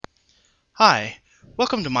Hi,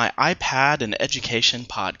 welcome to my iPad and Education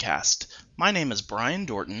podcast. My name is Brian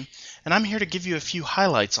Dorton, and I'm here to give you a few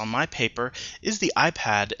highlights on my paper, Is the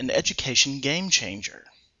iPad an Education Game Changer?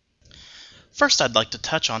 First, I'd like to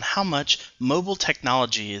touch on how much mobile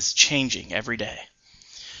technology is changing every day.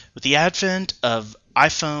 With the advent of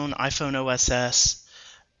iPhone OS,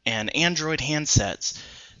 and Android handsets,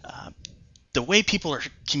 the way people are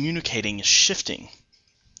communicating is shifting.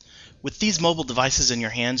 With these mobile devices in your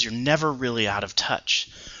hands, you're never really out of touch.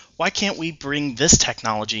 Why can't we bring this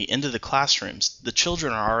technology into the classrooms? The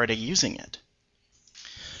children are already using it.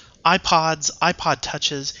 iPods, iPod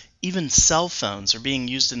Touches, even cell phones are being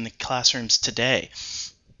used in the classrooms today.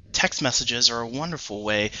 Text messages are a wonderful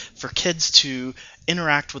way for kids to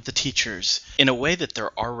interact with the teachers in a way that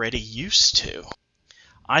they're already used to.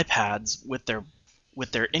 iPads,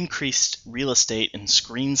 with their increased real estate and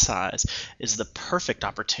screen size, is the perfect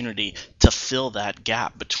opportunity to fill that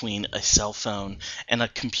gap between a cell phone and a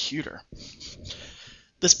computer.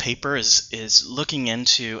 This paper is looking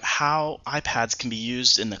into how iPads can be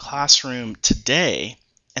used in the classroom today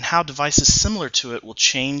and how devices similar to it will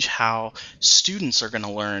change how students are going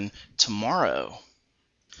to learn tomorrow.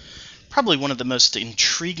 Probably one of the most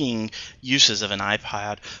intriguing uses of an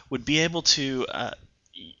iPad would be able to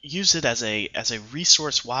use it as a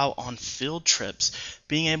resource while on field trips,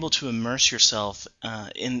 being able to immerse yourself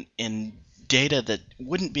in data that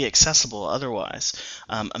wouldn't be accessible otherwise.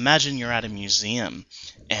 Imagine you're at a museum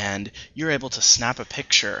and you're able to snap a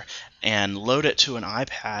picture and load it to an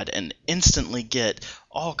iPad and instantly get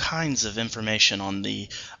all kinds of information on the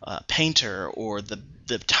painter or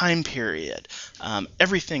the time period,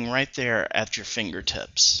 everything right there at your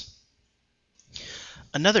fingertips.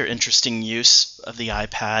 Another interesting use of the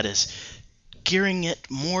iPad is gearing it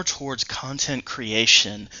more towards content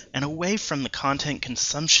creation and away from the content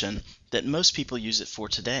consumption that most people use it for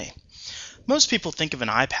today. Most people think of an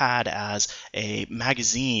iPad as a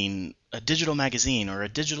magazine, a digital magazine, or a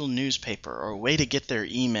digital newspaper, or a way to get their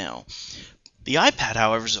email. The iPad,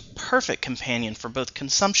 however, is a perfect companion for both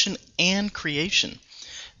consumption and creation.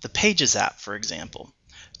 The Pages app, for example.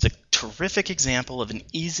 It's a terrific example of an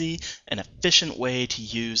easy and efficient way to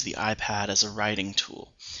use the iPad as a writing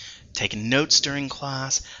tool. Taking notes during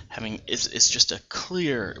class is just a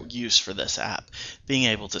clear use for this app. Being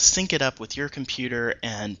able to sync it up with your computer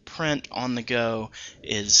and print on the go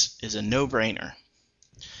is a no-brainer.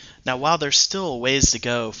 Now, while there's still a ways to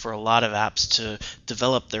go for a lot of apps to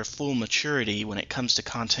develop their full maturity when it comes to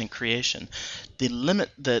content creation,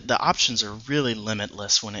 the options are really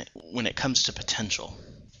limitless when it comes to potential.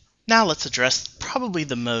 Now let's address probably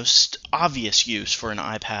the most obvious use for an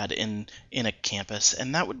iPad in a campus,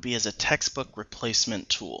 and that would be as a textbook replacement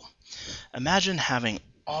tool. Imagine having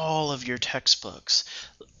all of your textbooks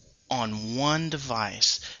on one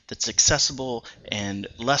device that's accessible and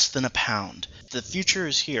less than £1. The future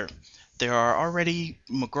is here. There are already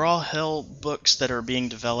McGraw-Hill books that are being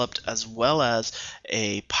developed, as well as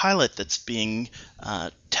a pilot that's being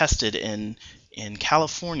tested in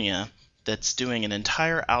California that's doing an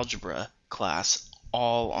entire algebra class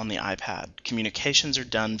all on the iPad. Communications are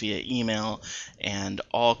done via email, and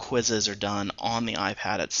all quizzes are done on the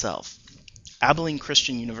iPad itself. Abilene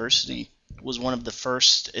Christian University was one of the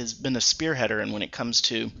first, has been a spearheader in when it comes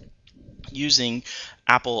to using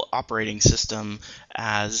Apple operating system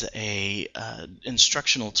as a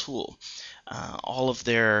instructional tool. All of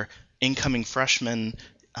their incoming freshmen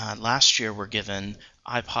last year were given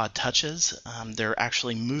iPod Touches. They're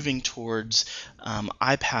actually moving towards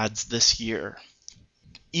iPads this year.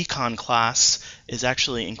 Econ class is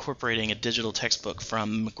actually incorporating a digital textbook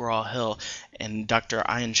from McGraw-Hill, and Dr.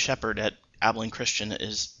 Ian Shepard at Abilene Christian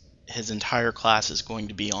his entire class is going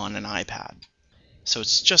to be on an iPad. So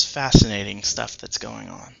it's just fascinating stuff that's going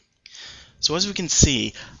on. So as we can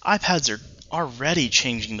see, iPads are already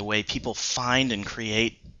changing the way people find and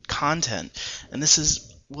create content, and this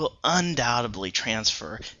will undoubtedly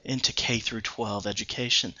transfer into K through 12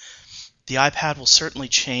 education. The iPad will certainly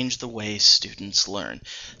change the way students learn.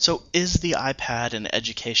 So is the iPad an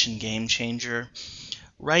education game changer?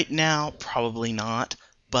 Right now, probably not,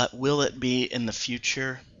 but will it be in the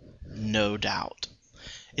future? No doubt.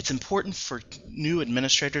 It's important for new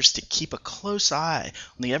administrators to keep a close eye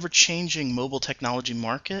on the ever-changing mobile technology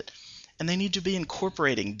market, and they need to be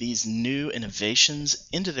incorporating these new innovations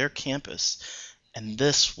into their campus, and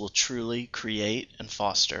this will truly create and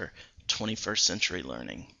foster 21st century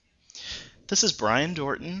learning. This is Brian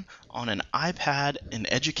Dorton on an iPad in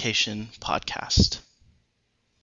Education podcast.